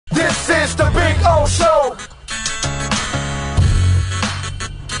is the Big O Show.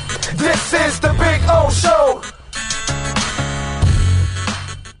 This is the Big O Show.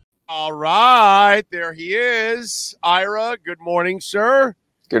 All right, there he is. Ira, good morning, sir.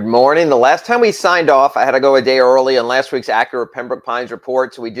 Good morning. The last time we signed off, I had to go a day early on last week's Acura Pembroke Pines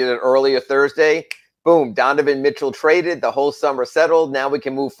report, so we did it earlier Thursday. Boom, Donovan Mitchell traded. The whole summer settled. Now we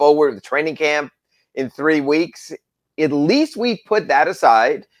can move forward with training camp in 3 weeks. At least we put that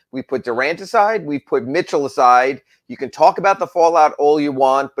aside. We put Durant aside. We put Mitchell aside. You can talk about the fallout all you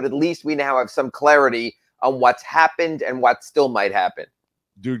want, but at least we now have some clarity on what's happened and what still might happen.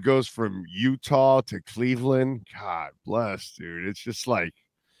 Dude goes from Utah to Cleveland. God bless, dude. It's just like,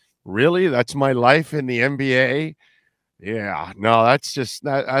 really? That's my life in the NBA? Yeah, no, that's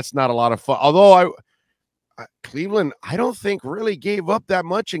not a lot of fun. Although Cleveland, I don't think really gave up that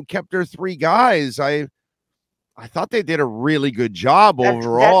much and kept their 3 guys. I thought they did a really good job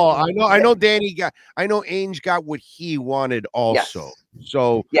overall. I know Ainge got what he wanted also. Yes.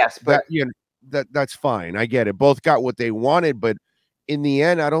 So yes, but that's fine. I get it. Both got what they wanted, but in the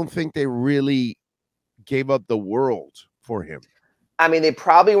end, I don't think they really gave up the world for him. I mean, they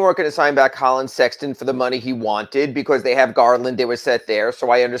probably weren't going to sign back Colin Sexton for the money he wanted because they have Garland. They were set there, so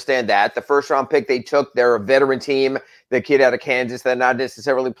I understand that. The first-round pick they took, they're a veteran team. The kid out of Kansas, they're not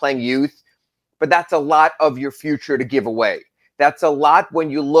necessarily playing youth. But that's a lot of your future to give away. That's a lot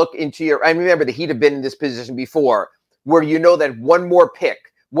when you look into your – I remember the Heat have been in this position before where you know that one more pick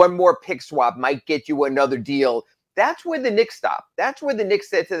swap might get you another deal. That's where the Knicks stop. That's where the Knicks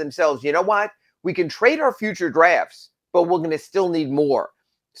said to themselves, you know what? We can trade our future drafts, but we're going to still need more.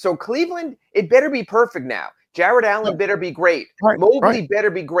 So Cleveland, it better be perfect now. Jared Allen better be great. Mobley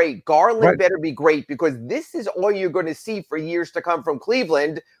better be great. Garland better be great because this is all you're going to see for years to come from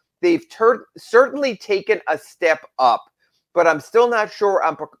Cleveland. They've certainly taken a step up, but I'm still not sure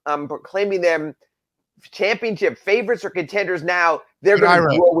I'm proclaiming them championship favorites or contenders now. They're going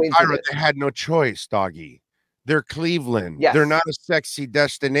to grow into this. They had no choice, doggy. They're Cleveland. Yes. They're not a sexy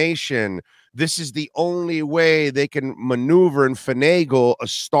destination. This is the only way they can maneuver and finagle a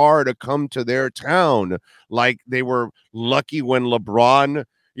star to come to their town. Like they were lucky when LeBron,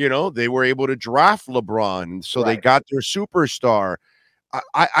 they were able to draft LeBron. So they got their superstar.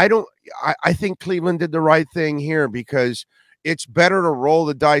 I think Cleveland did the right thing here because it's better to roll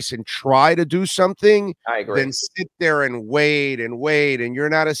the dice and try to do something than sit there and wait. And you're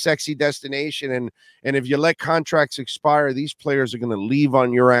not a sexy destination. And if you let contracts expire, these players are going to leave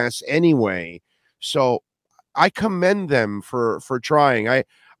on your ass anyway. So I commend them for trying.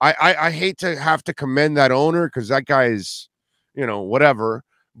 I hate to have to commend that owner because that guy is, whatever.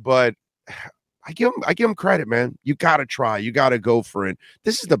 But I give him credit, man. You got to try. You got to go for it.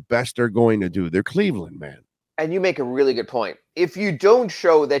 This is the best they're going to do. They're Cleveland, man. And you make a really good point. If you don't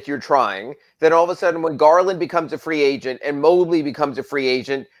show that you're trying, then all of a sudden when Garland becomes a free agent and Mobley becomes a free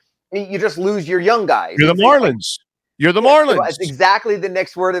agent, you just lose your young guys. You're the Marlins. You're the Marlins. That's exactly the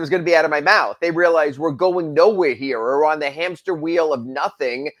next word that was going to be out of my mouth. They realize we're going nowhere here. We're on the hamster wheel of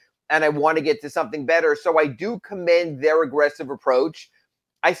nothing, and I want to get to something better. So I do commend their aggressive approach.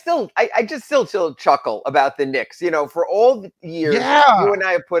 I just still chuckle about the Knicks, for all the years you and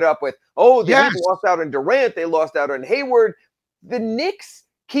I have put up with, the Knicks lost out on Durant, they lost out on Hayward. The Knicks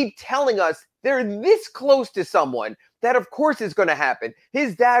keep telling us they're this close to someone that of course is going to happen.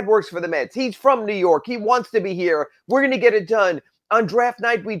 His dad works for the Mets. He's from New York. He wants to be here. We're going to get it done. On draft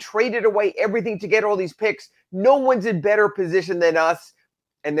night, we traded away everything to get all these picks. No one's in better position than us.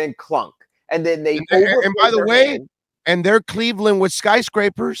 And then clunk. And then they and by the way, and they're Cleveland with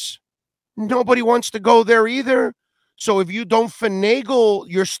skyscrapers. Nobody wants to go there either. So if you don't finagle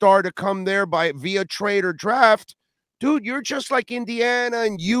your star to come there via trade or draft, dude, you're just like Indiana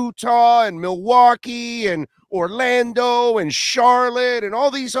and Utah and Milwaukee and Orlando and Charlotte and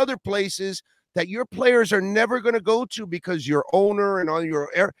all these other places that your players are never going to go to because your owner and all your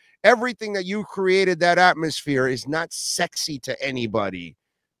everything that you created, that atmosphere is not sexy to anybody.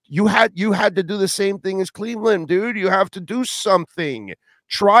 You had to do the same thing as Cleveland, dude. You have to do something.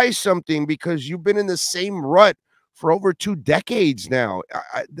 Try something because you've been in the same rut for over 2 decades now.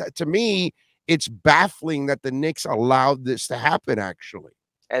 To me, it's baffling that the Knicks allowed this to happen, actually.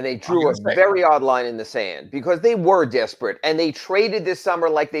 And they drew a very odd line in the sand because they were desperate. And they traded this summer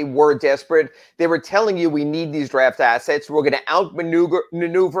like they were desperate. They were telling you we need these draft assets. We're going to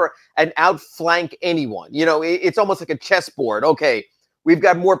outmaneuver and outflank anyone. It's almost like a chessboard. Okay, we've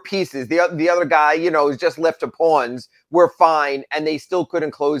got more pieces. The other guy, is just left to pawns. We're fine. And they still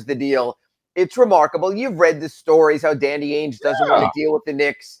couldn't close the deal. It's remarkable. You've read the stories how Danny Ainge doesn't want to deal with the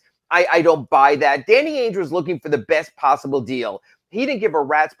Knicks. I don't buy that. Danny Ainge was looking for the best possible deal. he didn't give a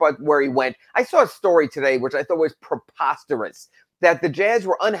rat's butt where he went. I saw a story today, which I thought was preposterous, that the Jazz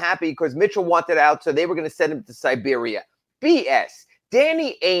were unhappy because Mitchell wanted out, so they were going to send him to Siberia. BS.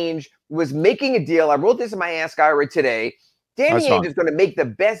 Danny Ainge was making a deal. I wrote this in my Ask Ira today. Danny Ainge is going to make the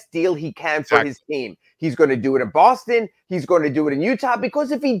best deal he can for his team. He's going to do it in Boston. He's going to do it in Utah,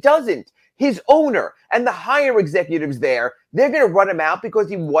 because if he doesn't, his owner and the higher executives there, they're going to run him out because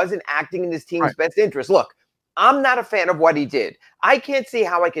he wasn't acting in his team's best interest. Look, I'm not a fan of what he did. I can't see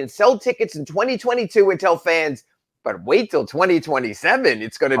how I can sell tickets in 2022 and tell fans, but wait till 2027.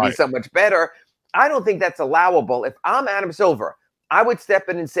 It's going to be so much better. I don't think that's allowable. If I'm Adam Silver, I would step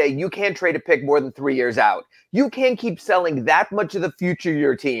in and say, you can't trade a pick more than 3 years out. You can't keep selling that much of the future of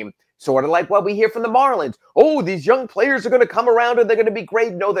your team. Sort of like what we hear from the Marlins. Oh, these young players are going to come around and they're going to be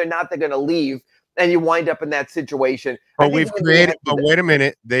great. No, they're not. They're going to leave. And you wind up in that situation. But wait a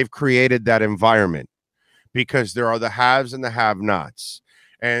minute. They've created that environment because there are the haves and the have-nots.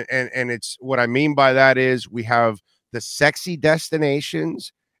 And it's what I mean by that is we have the sexy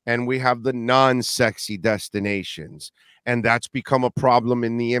destinations and we have the non-sexy destinations. And that's become a problem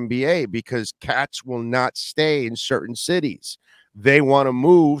in the NBA because cats will not stay in certain cities. They want to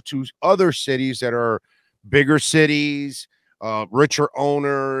move to other cities that are bigger cities, richer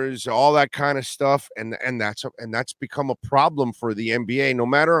owners, all that kind of stuff. And that's become a problem for the NBA. No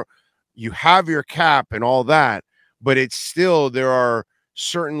matter you have your cap and all that, but it's still, there are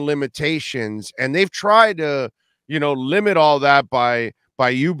certain limitations, and they've tried to, limit all that by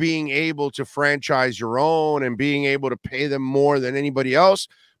you being able to franchise your own and being able to pay them more than anybody else.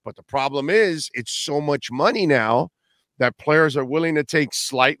 But the problem is it's so much money now that players are willing to take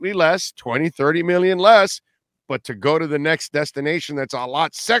slightly less, 20, 30 million less, but to go to the next destination that's a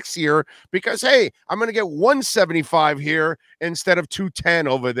lot sexier because, hey, I'm going to get 175 here instead of 210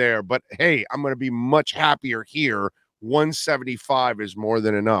 over there. But, hey, I'm going to be much happier here. 175 is more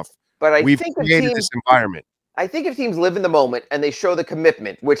than enough. But we've created this environment. I think if teams live in the moment and they show the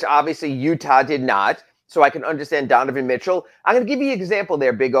commitment, which obviously Utah did not, so I can understand Donovan Mitchell. I'm going to give you an example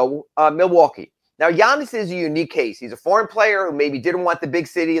there, Big O, Milwaukee. Now, Giannis is a unique case. He's a foreign player who maybe didn't want the big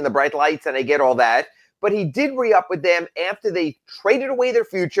city and the bright lights, and I get all that. But he did re-up with them after they traded away their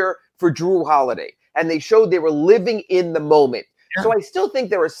future for Drew Holiday, and they showed they were living in the moment. Yeah. So I still think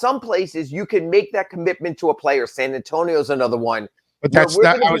there are some places you can make that commitment to a player. San Antonio's another one. But I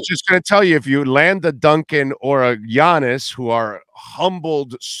was just going to tell you, if you land a Duncan or a Giannis, who are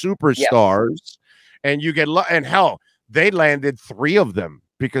humbled superstars, and you get and hell, they landed 3 of them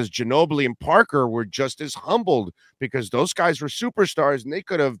because Ginobili and Parker were just as humbled because those guys were superstars and they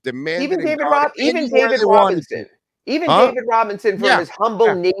could have demanded. Even David Robinson. Even David Robinson, from his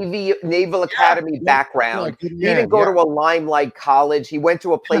humble Naval Academy background, he didn't go to a limelight college. He went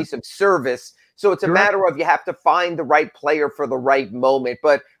to a place of service. So it's a matter of you have to find the right player for the right moment.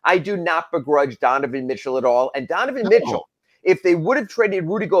 But I do not begrudge Donovan Mitchell at all. And Donovan Mitchell, if they would have traded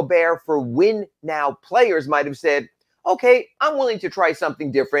Rudy Gobert for win-now players, might have said, okay, I'm willing to try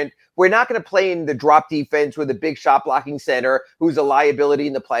something different. We're not going to play in the drop defense with a big shot blocking center who's a liability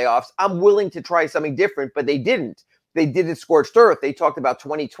in the playoffs. I'm willing to try something different, but they didn't. They did it scorched earth. They talked about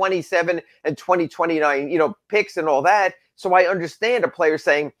 2027 and 2029, picks and all that. So I understand a player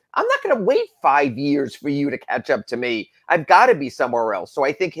saying, I'm not going to wait 5 years for you to catch up to me. I've got to be somewhere else. So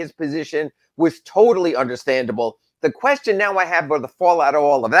I think his position was totally understandable. The question now I have, about the fallout of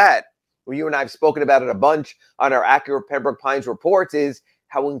all of that, where you and I have spoken about it a bunch on our Acura Pembroke Pines reports, is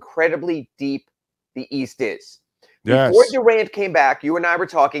how incredibly deep the East is. Yes. Before Durant came back, you and I were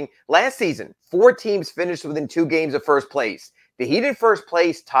talking last season, 4 teams finished within 2 games of first place. The Heat in first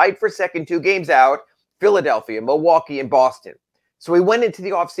place, tied for second, 2 games out, Philadelphia, Milwaukee, and Boston. So we went into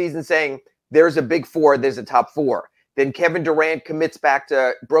the offseason saying, there's a big 4, there's a top 4. Then Kevin Durant commits back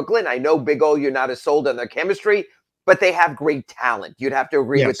to Brooklyn. I know, Big O, you're not as sold on their chemistry, but they have great talent. You'd have to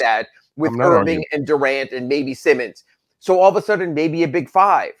agree with that, with Irving and Durant and maybe Simmons. So all of a sudden, maybe a big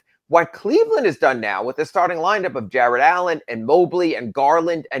 5. What Cleveland has done now with the starting lineup of Jarrett Allen and Mobley and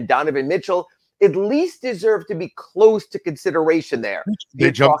Garland and Donovan Mitchell at least deserve to be close to consideration there.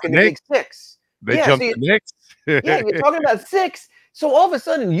 They jumped the Big 6. They jumped the Knicks. You're talking about 6. So all of a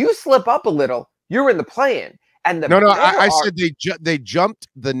sudden, you slip up a little, you're in the play-in. And I said they jumped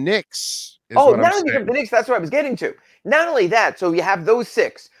the Knicks. Not only the Knicks, that's what I was getting to. Not only that, so you have those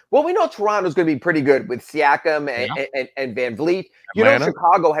 6. Well, we know Toronto's going to be pretty good with Siakam and Van Vliet.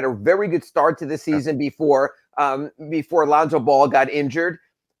 Chicago had a very good start to the season before Lonzo Ball got injured.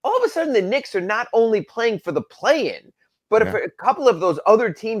 All of a sudden, the Knicks are not only playing for the play-in, but if a couple of those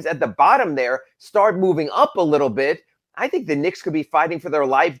other teams at the bottom there start moving up a little bit, I think the Knicks could be fighting for their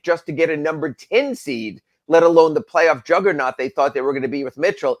life just to get a number 10 seed, let alone the playoff juggernaut they thought they were going to be with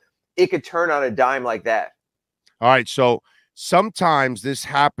Mitchell. It could turn on a dime like that. All right, so sometimes this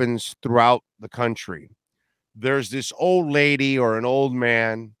happens throughout the country. There's this old lady or an old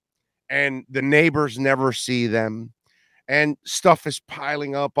man, and the neighbors never see them, and stuff is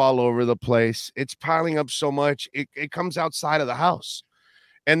piling up all over the place. It's piling up so much, it comes outside of the house.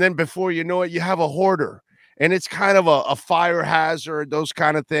 And then before you know it, you have a hoarder. And it's kind of a fire hazard, those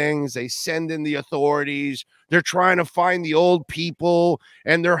kind of things. They send in the authorities. They're trying to find the old people,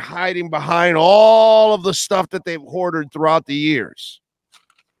 and they're hiding behind all of the stuff that they've hoarded throughout the years.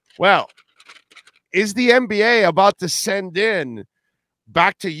 Well, is the NBA about to send in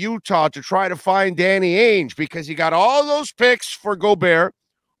back to Utah to try to find Danny Ainge? Because he got all those picks for Gobert,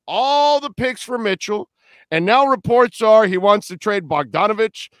 all the picks for Mitchell, and now reports are he wants to trade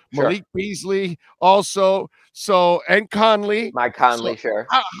Bogdanovich, Malik Beasley also, and Conley. Mike Conley, sure.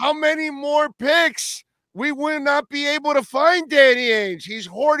 How many more picks? We would not be able to find Danny Ainge. He's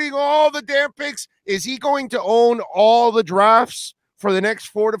hoarding all the damn picks. Is he going to own all the drafts for the next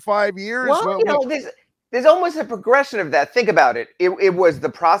 4 to 5 years? Well, there's almost a progression of that. Think about it. It was the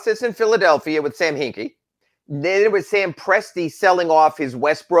process in Philadelphia with Sam Hinkie. Then it was Sam Presti selling off his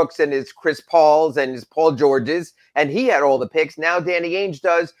Westbrooks and his Chris Pauls and his Paul Georges, and he had all the picks. Now Danny Ainge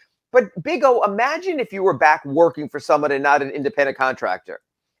does. But Big O, imagine if you were back working for someone and not an independent contractor,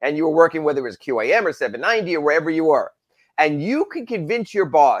 and you were working whether it was QAM or 790 or wherever you were, and you could convince your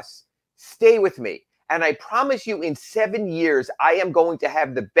boss, stay with me, and I promise you in 7 years, I am going to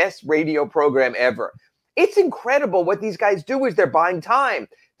have the best radio program ever. It's incredible what these guys do is they're buying time.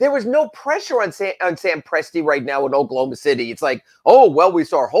 There was no pressure on Sam Presti right now in Oklahoma City. It's like, oh, well, we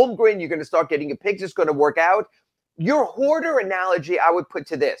saw Holmgren. You're going to start getting a pick. It's going to work out. Your hoarder analogy, I would put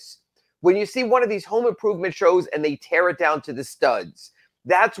to this. When you see one of these home improvement shows and they tear it down to the studs,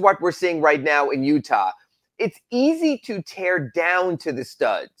 that's what we're seeing right now in Utah. It's easy to tear down to the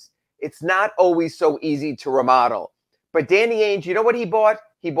studs. It's not always so easy to remodel. But Danny Ainge, you know what he bought?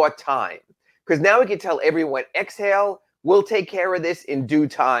 He bought time. Because now he can tell everyone, exhale, we'll take care of this in due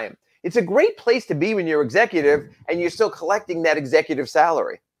time. It's a great place to be when you're executive and you're still collecting that executive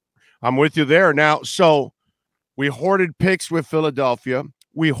salary. I'm with you there. Now, so we hoarded picks with Philadelphia.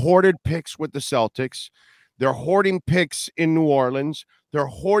 We hoarded picks with the Celtics. They're hoarding picks in New Orleans. They're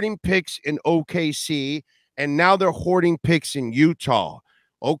hoarding picks in OKC. And now they're hoarding picks in Utah.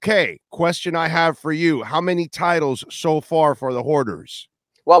 Okay, question I have for you. How many titles so far for the hoarders?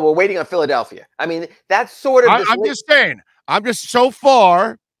 Well, we're waiting on Philadelphia. I mean, that's sort of... I'm just saying. I'm just so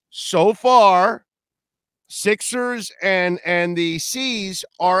far, Sixers and the C's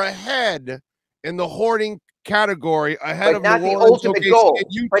are ahead in the hoarding category, ahead of not the ultimate goal.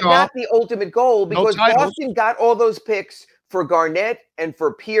 But not the ultimate goal, because Boston got all those picks for Garnett and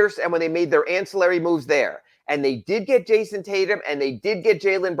for Pierce, and when they made their ancillary moves there. And they did get Jason Tatum, and they did get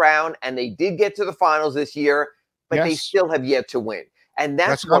Jaylen Brown, and they did get to the finals this year, but they still have yet to win. And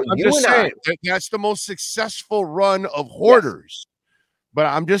that's what I'm just saying. That's the most successful run of hoarders. Yes. But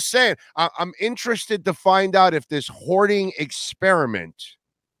I'm just saying, I'm interested to find out if this hoarding experiment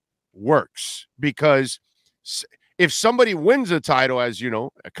works. Because if somebody wins a title, as you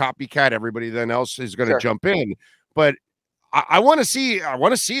know, a copycat, everybody then else is going to jump in. But I want to see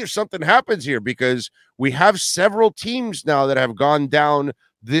if something happens here, because we have several teams now that have gone down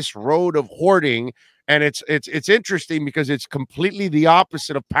this road of hoarding. And it's interesting because it's completely the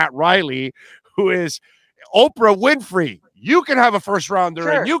opposite of Pat Riley, who is Oprah Winfrey. You can have a first rounder,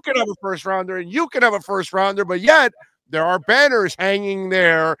 and you can have a first rounder, and you can have a first rounder, but yet there are banners hanging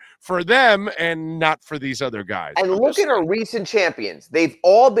there for them and not for these other guys. And look at our recent champions. They've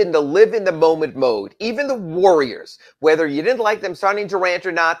all been the live in the moment mode. Even the Warriors, whether you didn't like them signing Durant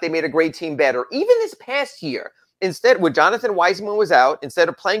or not, they made a great team better. Even this past year, instead, when Jonathan Wiseman was out, instead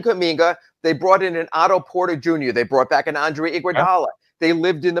of playing Kuminga, they brought in an Otto Porter Jr. They brought back an Andre Iguodala. They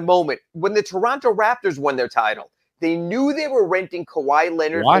lived in the moment. When the Toronto Raptors won their title, they knew they were renting Kawhi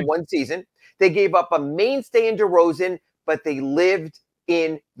Leonard for one season. They gave up a mainstay in DeRozan, but they lived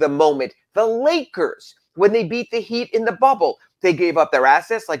in the moment. The Lakers, when they beat the Heat in the bubble, they gave up their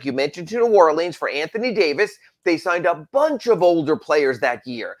assets, like you mentioned, to New Orleans for Anthony Davis. They signed a bunch of older players that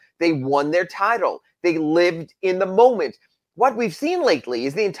year. They won their title. They lived in the moment. What we've seen lately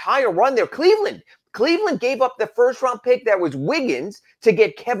is the entire run there. Cleveland gave up the first-round pick that was Wiggins to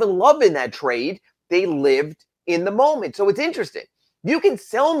get Kevin Love in that trade. They lived in the moment. So it's interesting. You can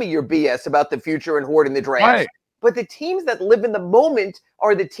sell me your BS about the future and hoarding the draft, but the teams that live in the moment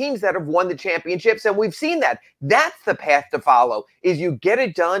are the teams that have won the championships, and we've seen that. That's the path to follow, is you get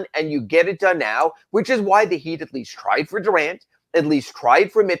it done, and you get it done now, which is why the Heat at least tried for Durant. at least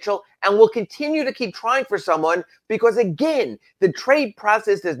tried for Mitchell, and will continue to keep trying for someone because, again, the trade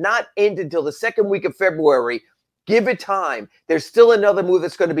process does not end until the second week of February. Give it time. There's still another move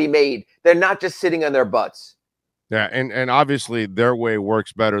that's going to be made. They're not just sitting on their butts. Yeah, and obviously their way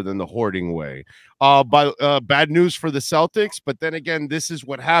works better than the hoarding way. Bad news for the Celtics, but then again, this is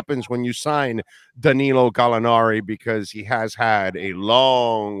what happens when you sign Danilo Gallinari, because he has had a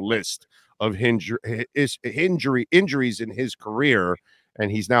long list of injuries in his career, and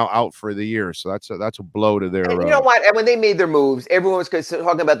he's now out for the year. So that's a blow to their. And you know what? And when they made their moves, everyone was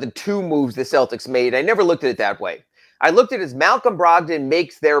talking about the two moves the Celtics made. I never looked at it that way. I looked at it as Malcolm Brogdon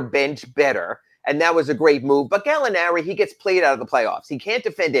makes their bench better. And that was a great move. But Gallinari, he gets played out of the playoffs. He can't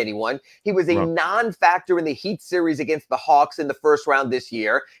defend anyone. He was a non-factor in the Heat series against the Hawks in the first round this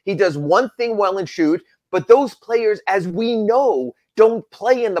year. He does one thing well and shoot, but those players, as we know, don't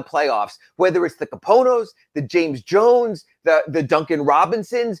play in the playoffs, whether it's the Caponos, the James Jones, the Duncan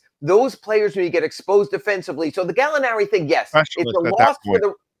Robinsons, those players when you get exposed defensively. So the Gallinari thing, yes, it's a loss for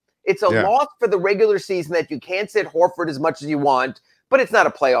loss for the regular season that you can't sit Horford as much as you want, but it's not a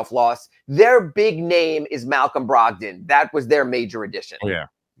playoff loss. Their big name is Malcolm Brogdon. That was their major addition. Oh,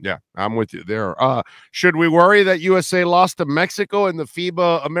 yeah, I'm with you there. Should we worry that USA lost to Mexico in the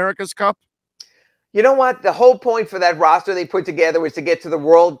FIBA America's Cup? You know what? The whole point for that roster they put together was to get to the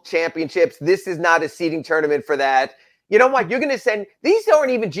World Championships. This is not a seeding tournament for that. You know what? You're going to send – these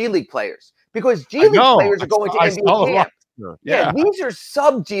aren't even G League players, because G League players are going to NBA camp. Yeah, these are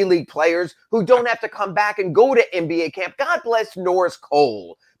sub-G League players who don't have to come back and go to NBA camp. God bless Norris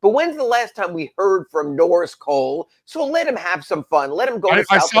Cole. But when's the last time we heard from Norris Cole? So let him have some fun. Let him go to South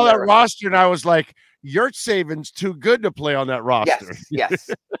I saw America. That roster, and I was like, Yurtseven's too good to play on that roster. Yes.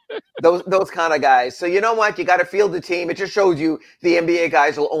 Those kind of guys. So you know what? You got to field the team. It just shows you the NBA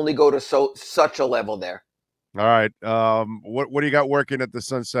guys will only go to such a level there. All right. What do you got working at the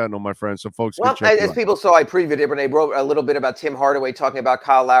Sun Sentinel, my friend? So folks can check as people saw, I previewed it, but I wrote a little bit about Tim Hardaway talking about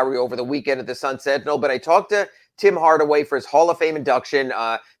Kyle Lowry over the weekend at the Sun Sentinel. But I talked to Tim Hardaway for his Hall of Fame induction.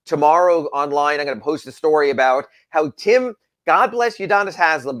 Tomorrow online, I'm going to post a story about how Tim, God bless Udonis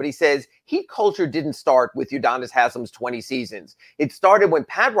Haslem, but he says Heat culture didn't start with Udonis Haslem's 20 seasons. It started when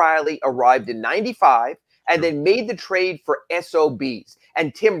Pat Riley arrived in 95 and then made the trade for SOBs.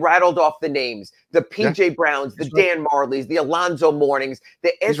 And Tim rattled off the names, the P.J. Browns, the Dan Marleys, the Alonzo Mournings,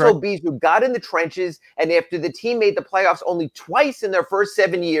 the SOBs who got in the trenches, and after the team made the playoffs only twice in their first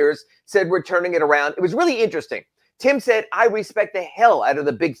 7 years, said we're turning it around. It was really interesting. Tim said, I respect the hell out of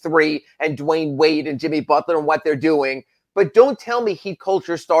the big three and Dwayne Wade and Jimmy Butler and what they're doing, but don't tell me Heat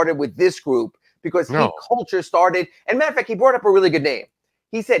culture started with this group, because Heat culture started, and matter of fact, he brought up a really good name.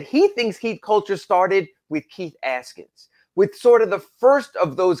 He said he thinks Heat culture started with Keith Askins, with sort of the first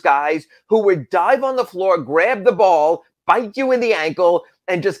of those guys who would dive on the floor, grab the ball, bite you in the ankle,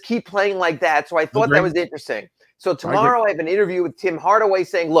 and just keep playing like that. So I thought that was interesting. So tomorrow I have an interview with Tim Hardaway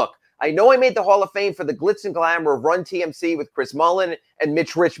saying, look, I know I made the Hall of Fame for the glitz and glamour of Run TMC with Chris Mullin and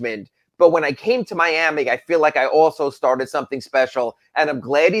Mitch Richmond, but when I came to Miami, I feel like I also started something special, and I'm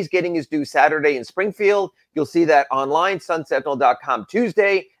glad he's getting his due Saturday in Springfield. You'll see that online, sunsentinel.com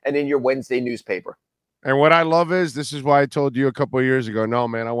Tuesday, and in your Wednesday newspaper. And what I love is, this is why I told you a couple of years ago, no,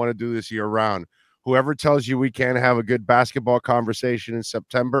 man, I want to do this year round. Whoever tells you we can't have a good basketball conversation in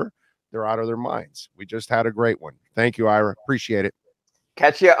September, they're out of their minds. We just had a great one. Thank you, Ira. Appreciate it.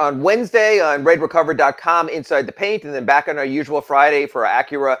 Catch you on Wednesday on redrecover.com, Inside the Paint, and then back on our usual Friday for our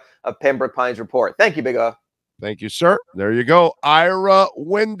Acura of Pembroke Pines report. Thank you, Big O. Thank you, sir. There you go. Ira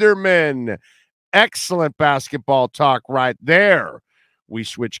Winderman. Excellent basketball talk right there. We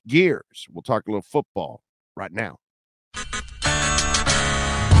switch gears. We'll talk a little football right now.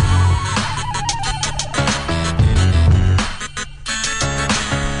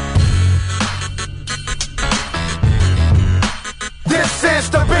 This is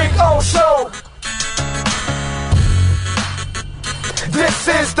the Big O Show. This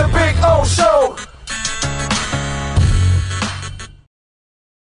is the